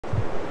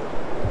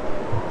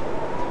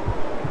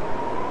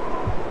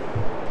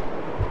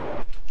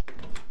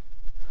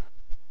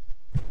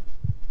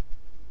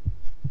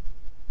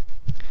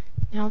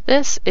Now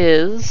this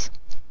is...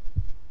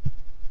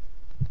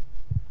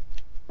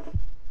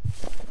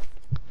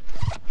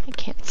 I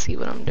can't see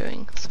what I'm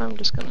doing, so I'm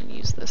just going to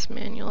use this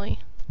manually.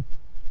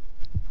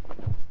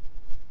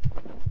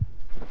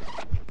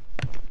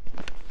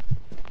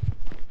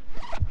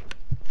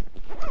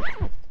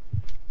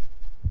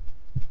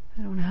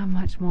 I don't have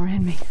much more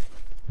in me.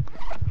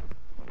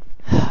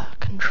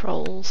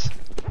 Controls.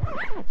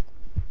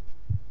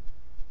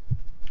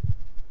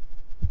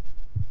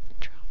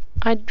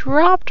 I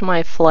dropped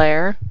my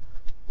flare.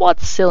 What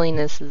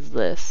silliness is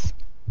this?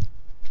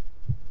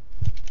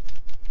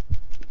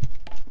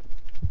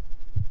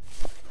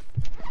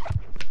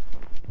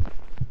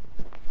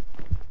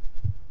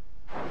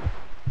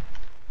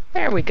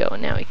 There we go,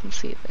 now we can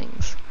see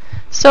things.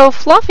 So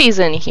Fluffy's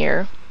in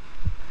here.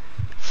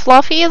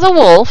 Fluffy is a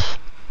wolf.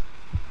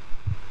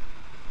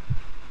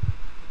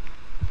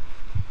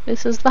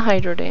 This is the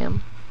hydro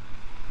dam.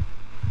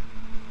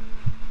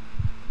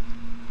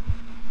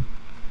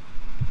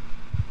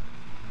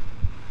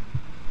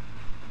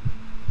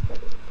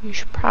 You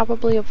should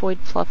probably avoid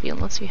Fluffy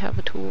unless you have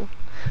a tool.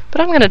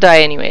 But I'm gonna die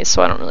anyway,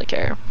 so I don't really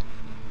care.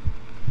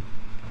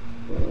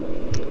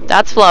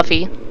 That's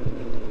Fluffy.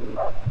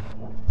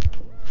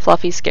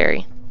 Fluffy's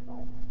scary.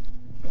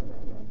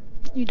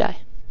 You die.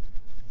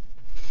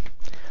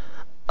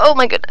 Oh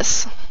my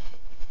goodness.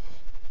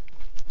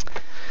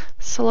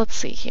 So let's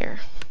see here.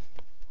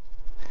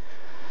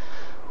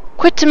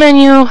 Quit to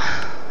menu.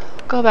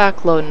 Go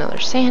back, load another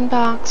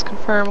sandbox.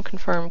 Confirm,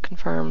 confirm,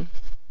 confirm.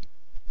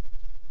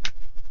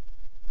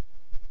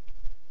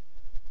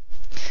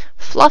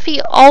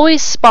 Fluffy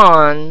always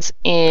spawns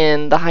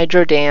in the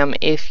hydro dam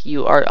if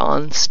you are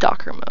on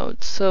stalker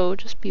mode, so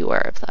just be aware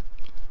of that.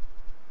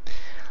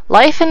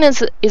 Life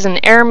is an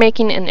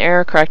error-making and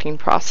error-correcting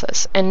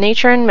process, and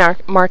nature in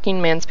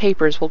marking man's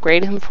papers will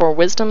grade him for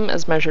wisdom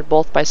as measured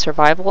both by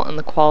survival and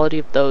the quality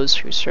of those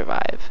who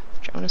survive.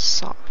 Jonas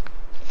Salk.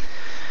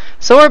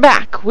 So we're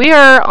back. We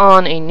are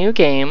on a new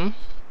game.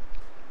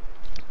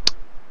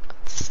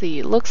 Let's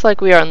see. Looks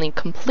like we are on the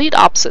complete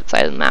opposite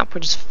side of the map,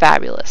 which is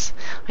fabulous.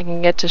 I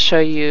can get to show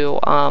you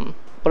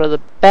what are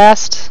the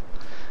best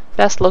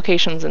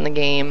locations in the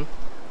game,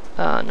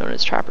 known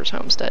as Trapper's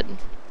Homestead.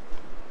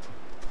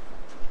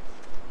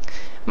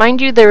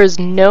 Mind you, there is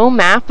no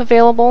map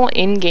available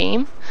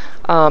in-game.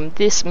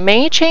 This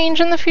may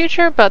change in the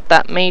future, but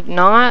that may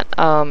not.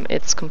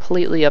 It's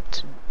completely up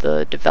to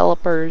the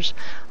developers.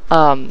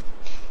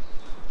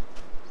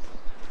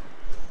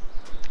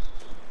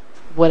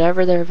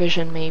 Whatever their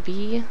vision may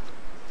be,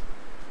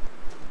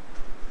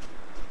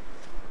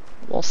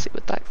 we'll see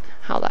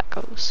how that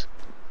goes.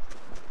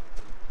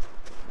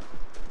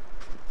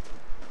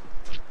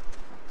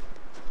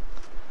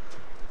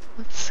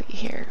 Let's see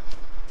here.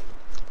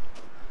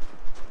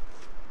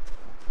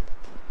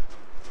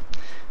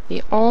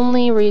 The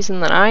only reason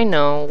that I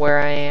know where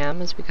I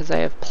am is because I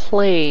have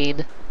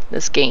played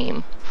this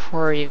game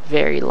for a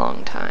very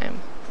long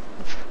time.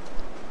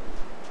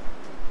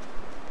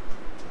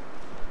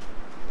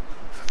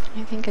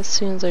 I think as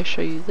soon as I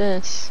show you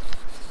this,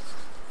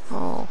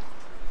 I'll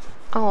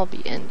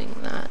be ending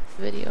that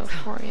video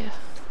for you.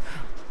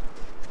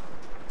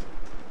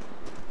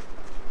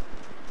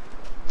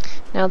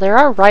 Now there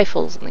are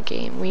rifles in the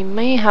game. We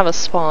may have a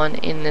spawn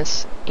in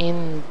this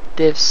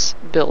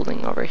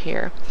building over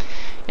here.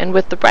 And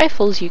with the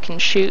rifles you can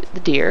shoot the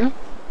deer.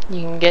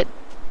 You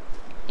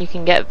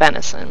can get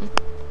venison.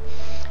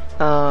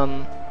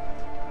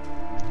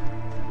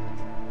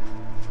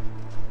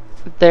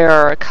 There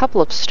are a couple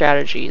of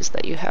strategies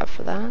that you have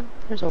for that.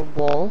 There's a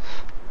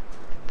wolf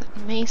that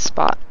may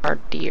spot our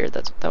deer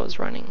that was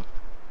running.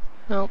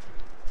 Nope,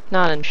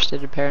 not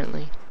interested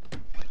apparently.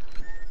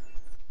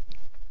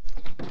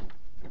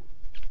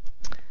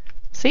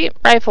 See,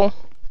 rifle.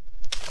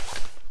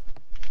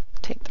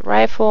 Take the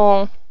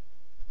rifle.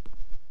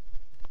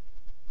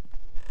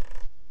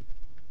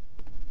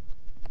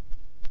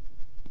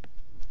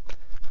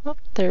 Oh,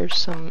 there's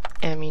some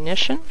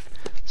ammunition.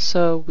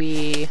 So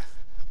we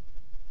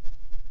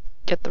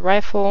get the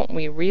rifle,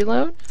 we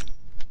reload.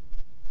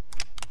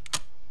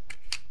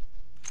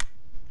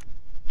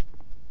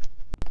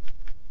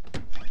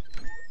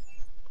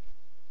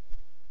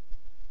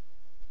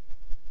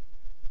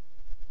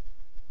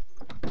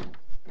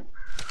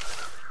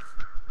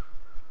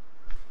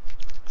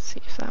 See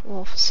if that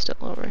wolf is still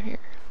over here.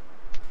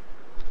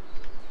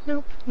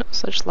 Nope, no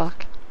such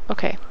luck.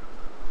 Okay.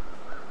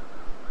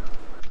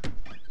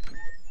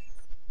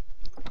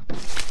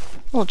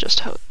 We'll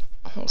just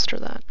holster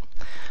that.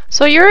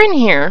 So you're in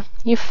here,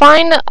 you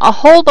find a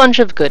whole bunch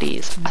of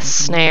goodies. A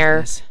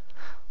snare,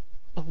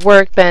 a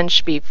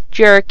workbench, beef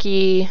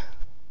jerky,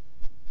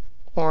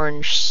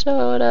 orange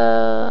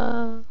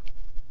soda.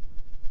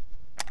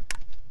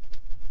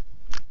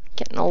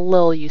 Getting a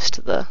little used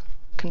to the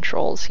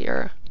controls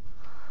here.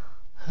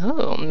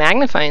 Oh,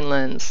 magnifying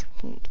lens.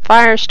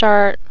 Fire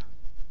start.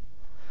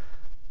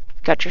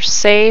 Got your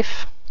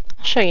safe.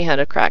 I'll show you how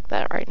to crack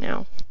that right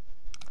now.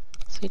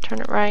 So you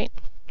turn it right.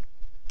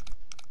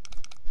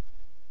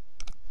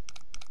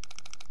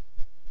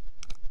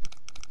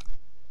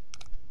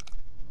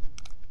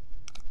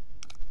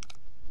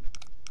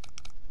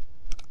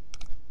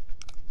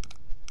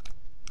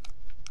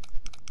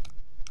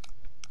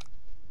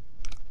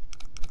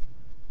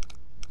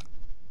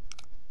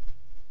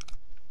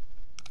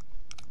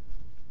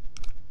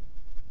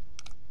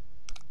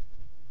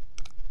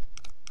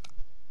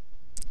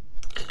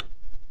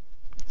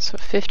 So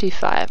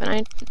 55, and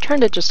I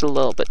turned it just a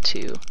little bit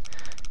too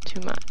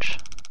much.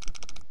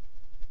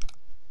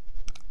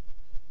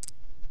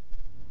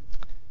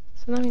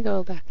 So let me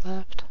go back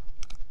left.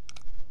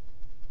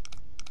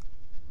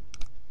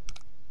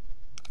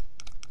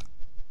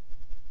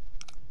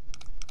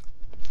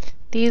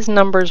 These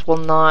numbers will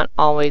not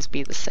always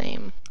be the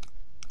same.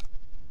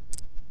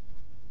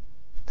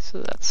 So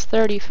that's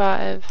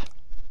 35.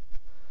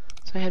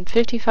 So I had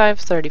 55,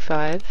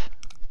 35.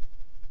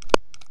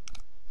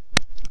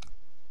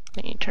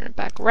 Then you turn it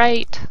back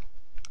right.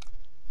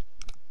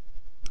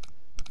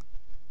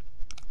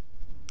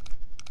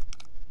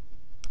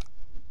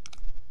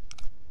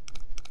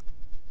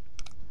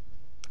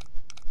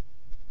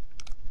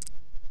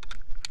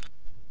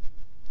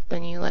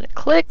 Then you let it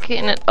click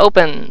and it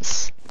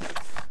opens.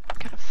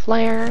 Got a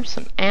flare,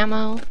 some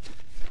ammo.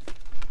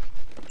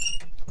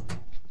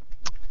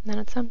 And then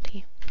it's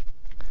empty.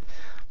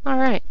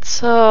 Alright,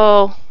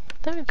 so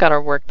then we've got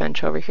our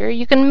workbench over here.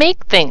 You can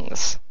make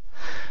things.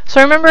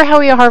 So remember how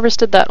we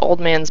harvested that old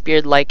man's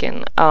beard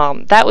lichen?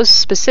 That was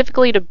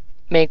specifically to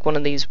make one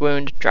of these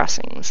wound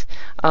dressings.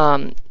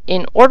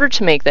 In order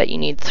to make that, you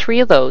need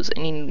 3 of those,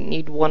 and you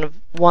need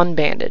one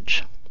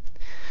bandage.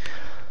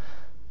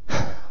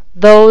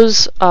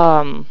 Those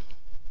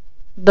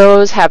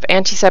have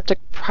antiseptic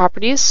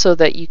properties so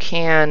that you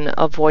can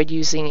avoid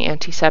using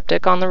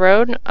antiseptic on the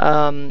road.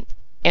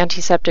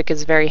 Antiseptic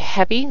is very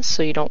heavy,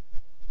 so you don't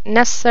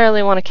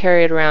necessarily want to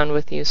carry it around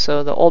with you,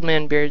 so the old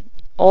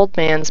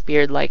man's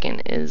beard lichen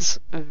is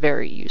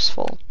very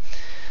useful.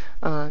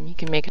 You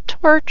can make a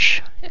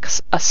torch,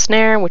 a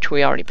snare, which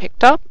we already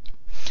picked up,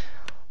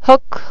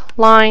 hook,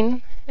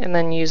 line, and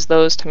then use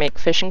those to make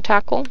fishing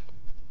tackle.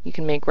 You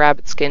can make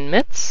rabbit skin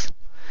mitts,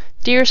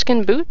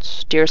 deerskin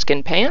boots,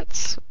 deerskin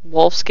pants,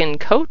 wolfskin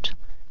coat,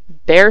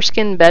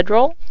 bearskin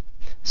bedroll,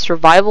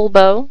 survival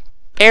bow,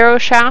 arrow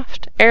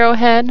shaft,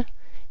 arrowhead,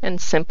 and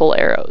simple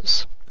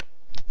arrows.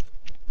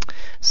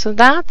 So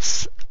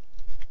that's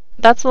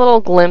a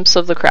little glimpse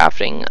of the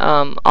crafting.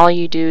 All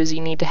you do is you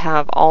need to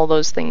have all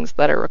those things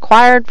that are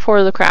required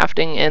for the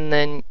crafting, and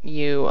then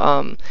you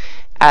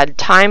add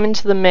time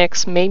into the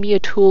mix, maybe a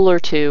tool or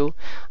two,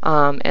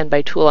 and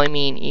by tool I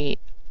mean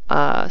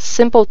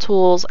simple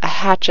tools, a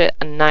hatchet,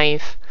 a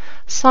knife.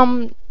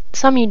 Some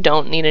you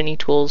don't need any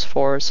tools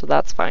for, so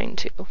that's fine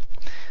too.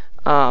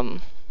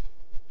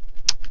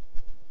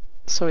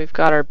 So we've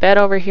got our bed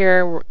over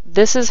here.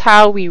 This is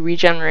how we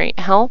regenerate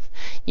health.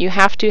 You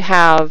have to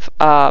have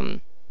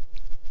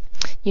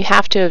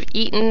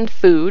eaten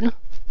food.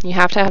 You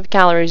have to have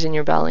calories in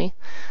your belly.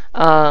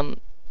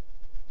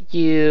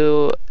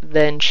 You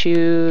then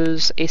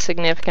choose a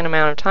significant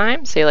amount of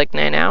time, say like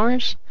 9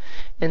 hours,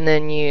 and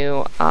then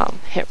you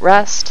hit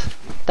rest.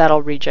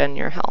 That'll regen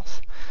your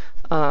health.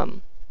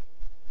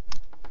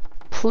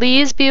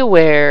 Please be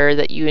aware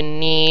that you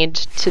need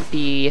to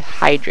be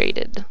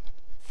hydrated.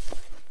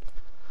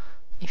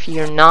 If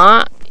you're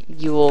not,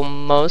 you will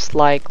most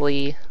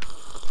likely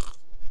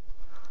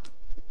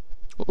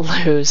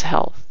lose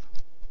health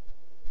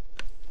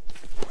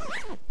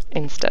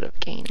instead of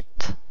gain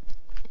it.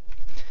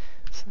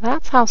 So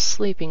that's how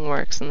sleeping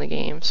works in the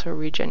game. So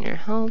regen your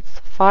health.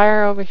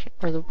 Fire over here,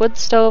 or the wood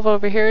stove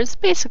over here, is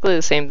basically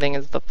the same thing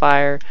as the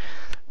fire.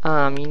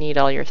 You need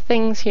all your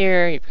things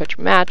here. You've got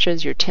your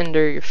matches, your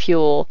tinder, your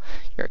fuel,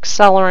 your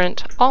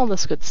accelerant, all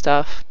this good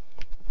stuff.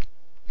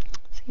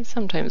 See,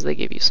 sometimes they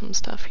give you some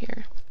stuff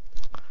here.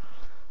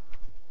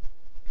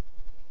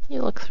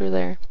 You look through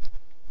there.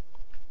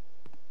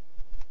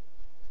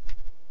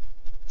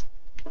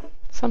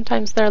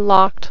 Sometimes they're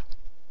locked.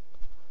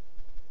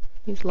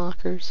 These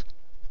lockers.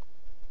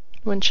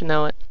 Wouldn't you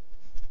know it?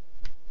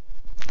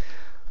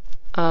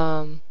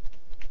 I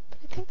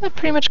think that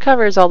pretty much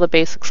covers all the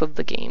basics of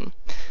the game.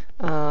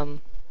 I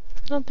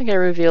don't think I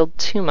revealed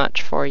too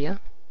much for you.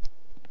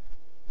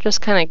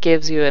 Just kind of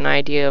gives you an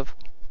idea of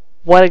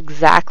what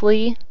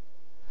exactly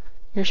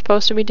you're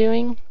supposed to be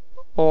doing,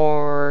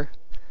 or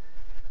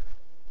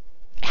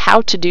how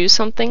to do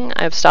something.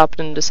 I've stopped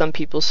into some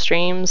people's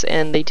streams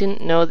and they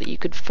didn't know that you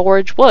could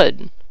forge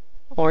wood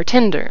or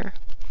tinder.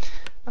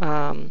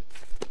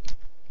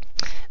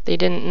 They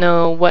didn't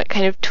know what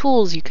kind of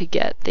tools you could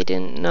get. They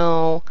didn't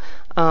know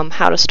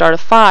how to start a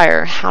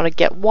fire, how to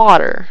get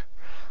water,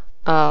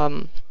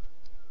 how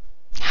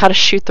to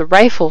shoot the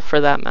rifle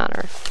for that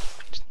matter,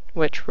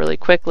 which really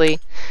quickly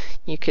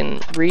you can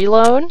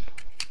reload,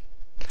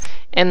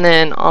 and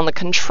then on the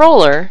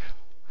controller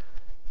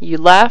you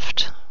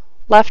left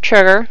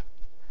trigger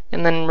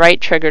and then right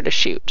trigger to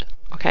shoot.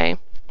 Okay,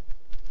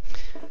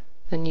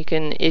 then you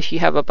can, if you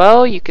have a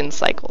bow, you can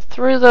cycle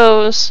through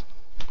those.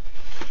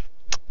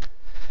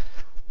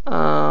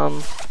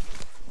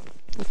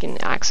 You can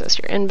access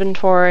your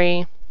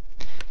inventory.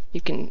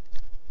 You can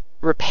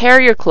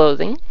repair your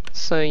clothing.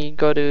 So you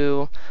go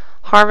to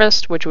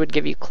harvest, which would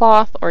give you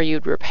cloth, or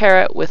you'd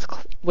repair it with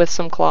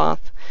some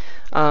cloth.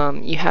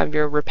 You have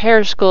your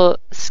repair skill.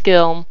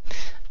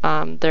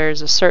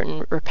 There's a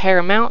certain repair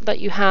amount that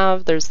you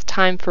have. There's the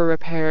time for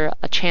repair,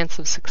 a chance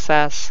of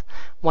success,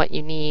 what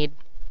you need,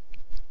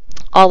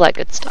 all that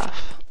good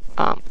stuff.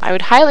 I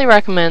would highly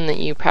recommend that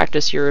you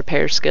practice your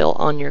repair skill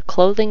on your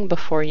clothing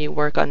before you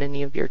work on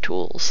any of your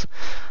tools.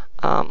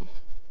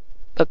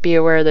 But be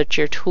aware that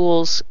your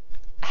tools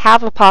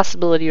have a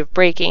possibility of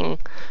breaking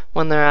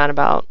when they're at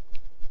about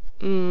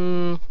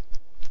 0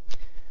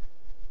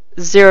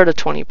 to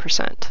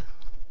 20%.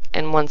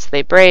 And once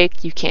they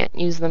break, you can't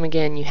use them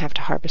again. You have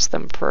to harvest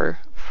them for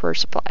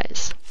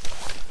supplies.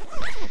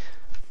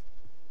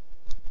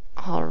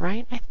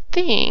 Alright, I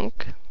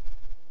think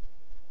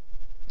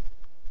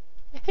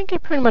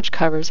it pretty much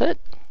covers it.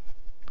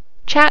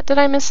 Chat, did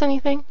I miss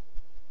anything?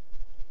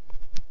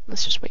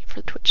 Let's just wait for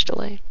the Twitch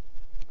delay.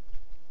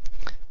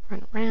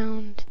 Run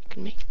around. You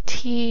can make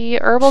tea.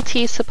 Herbal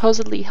tea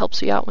supposedly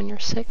helps you out when you're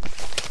sick.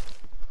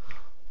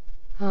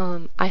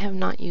 I have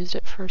not used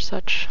it for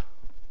such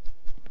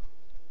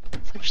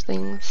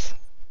things.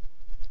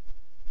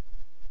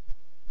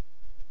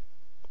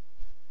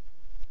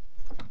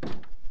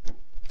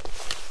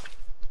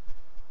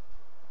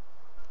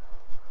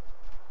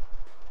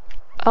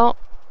 Oh.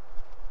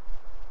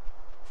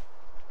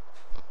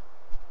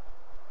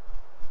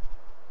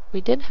 We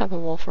did have a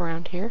wolf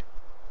around here.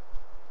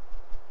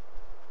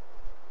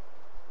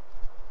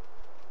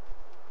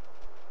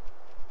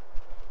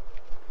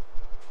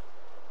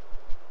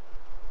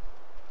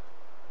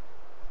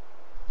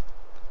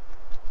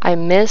 I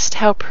missed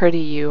how pretty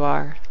you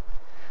are.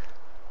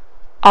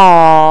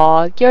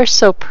 Aw, you're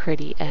so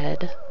pretty,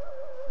 Ed.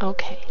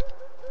 Okay.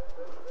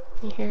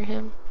 You hear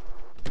him?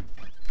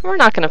 We're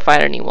not gonna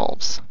fight any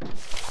wolves.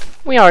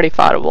 We already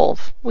fought a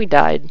wolf. We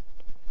died.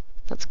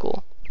 That's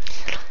cool.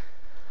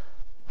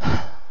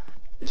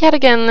 Yet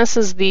again, this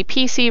is the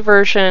PC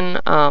version,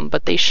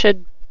 but they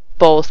should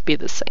both be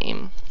the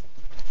same.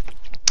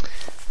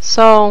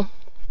 So,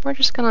 we're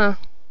just gonna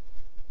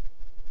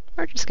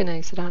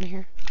exit out of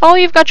here. Oh,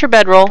 you've got your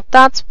bedroll.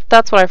 That's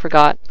what I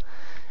forgot.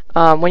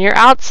 When you're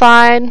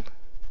outside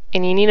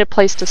and you need a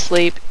place to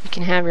sleep, you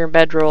can have your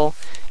bedroll.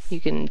 You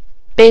can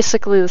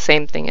basically the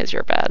same thing as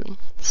your bed.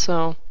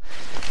 So,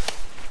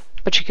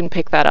 but you can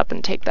pick that up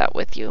and take that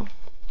with you.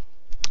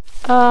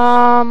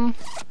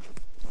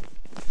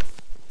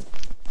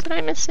 Did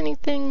I miss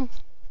anything?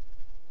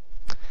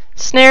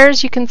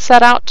 Snares you can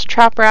set out to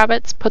trap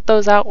rabbits. Put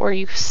those out where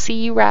you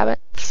see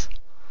rabbits.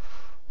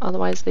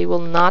 Otherwise they will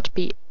not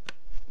be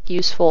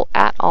useful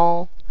at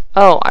all.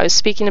 Oh, I was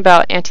speaking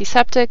about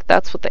antiseptic.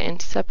 That's what the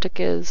antiseptic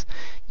is.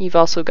 You've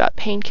also got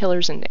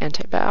painkillers and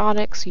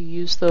antibiotics. You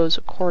use those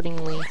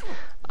accordingly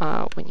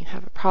when you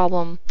have a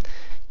problem.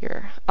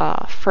 Your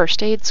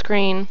first aid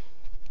screen.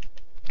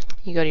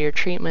 You go to your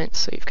treatment.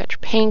 So you've got your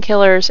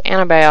painkillers,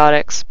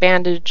 antibiotics,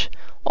 bandage,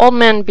 old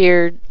man's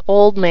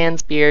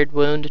beard,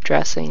 wound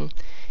dressing,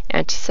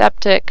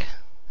 antiseptic,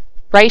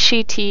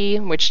 reishi tea,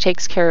 which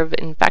takes care of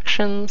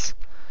infections.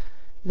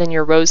 Then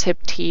your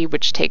rosehip tea,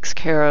 which takes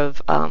care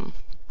of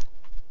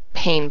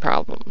pain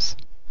problems.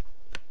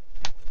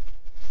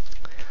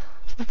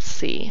 Let's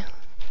see.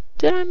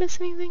 Did I miss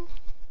anything?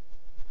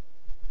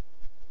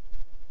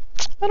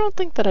 I don't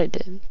think that I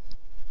did.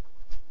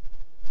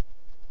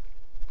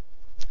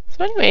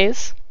 So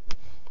anyways,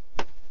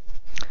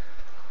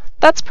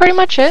 that's pretty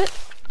much it.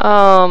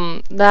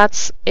 I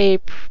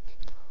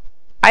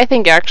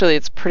think actually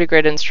it's a pretty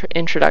great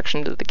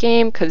introduction to the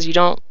game, because you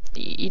don't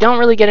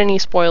really get any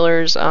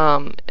spoilers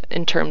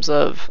in terms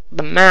of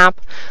the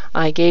map.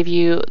 I gave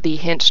you the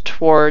hint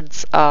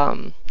towards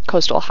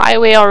Coastal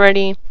Highway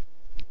already.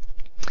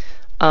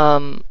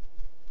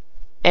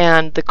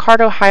 And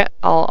the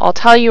I'll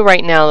tell you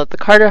right now that the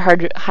Carter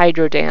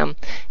Hydro Dam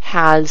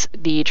has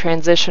the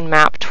transition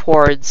map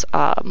towards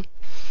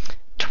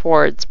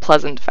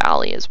Pleasant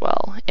Valley as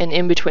well. And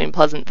in between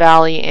Pleasant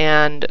Valley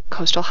and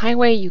Coastal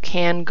Highway, you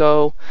can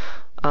go,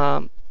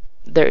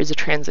 there is a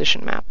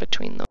transition map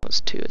between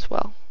those two as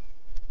well.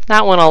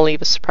 That one I'll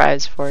leave a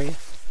surprise for you.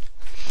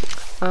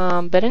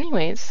 But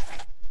anyways,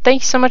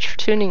 thank you so much for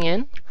tuning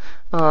in.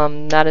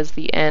 That is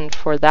the end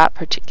for that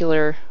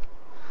particular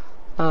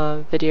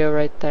video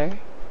right there.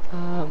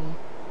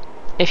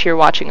 If you're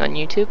watching on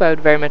YouTube, I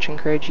would very much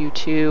encourage you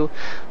to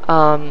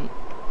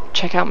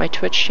check out my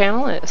Twitch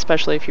channel,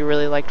 especially if you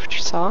really liked what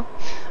you saw.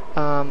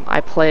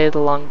 I play The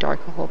Long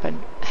Dark a whole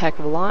heck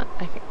of a lot,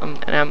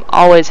 and I'm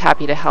always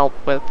happy to help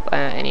with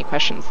any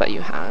questions that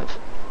you have.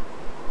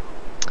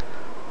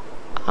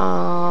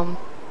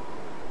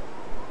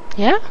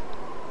 Yeah,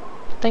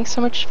 thanks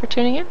so much for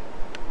tuning in.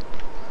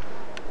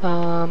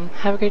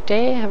 Have a great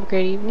day, have a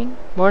great evening,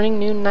 morning,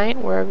 noon, night,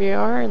 wherever you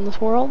are in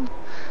this world.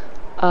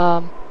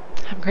 Have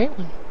a great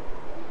one.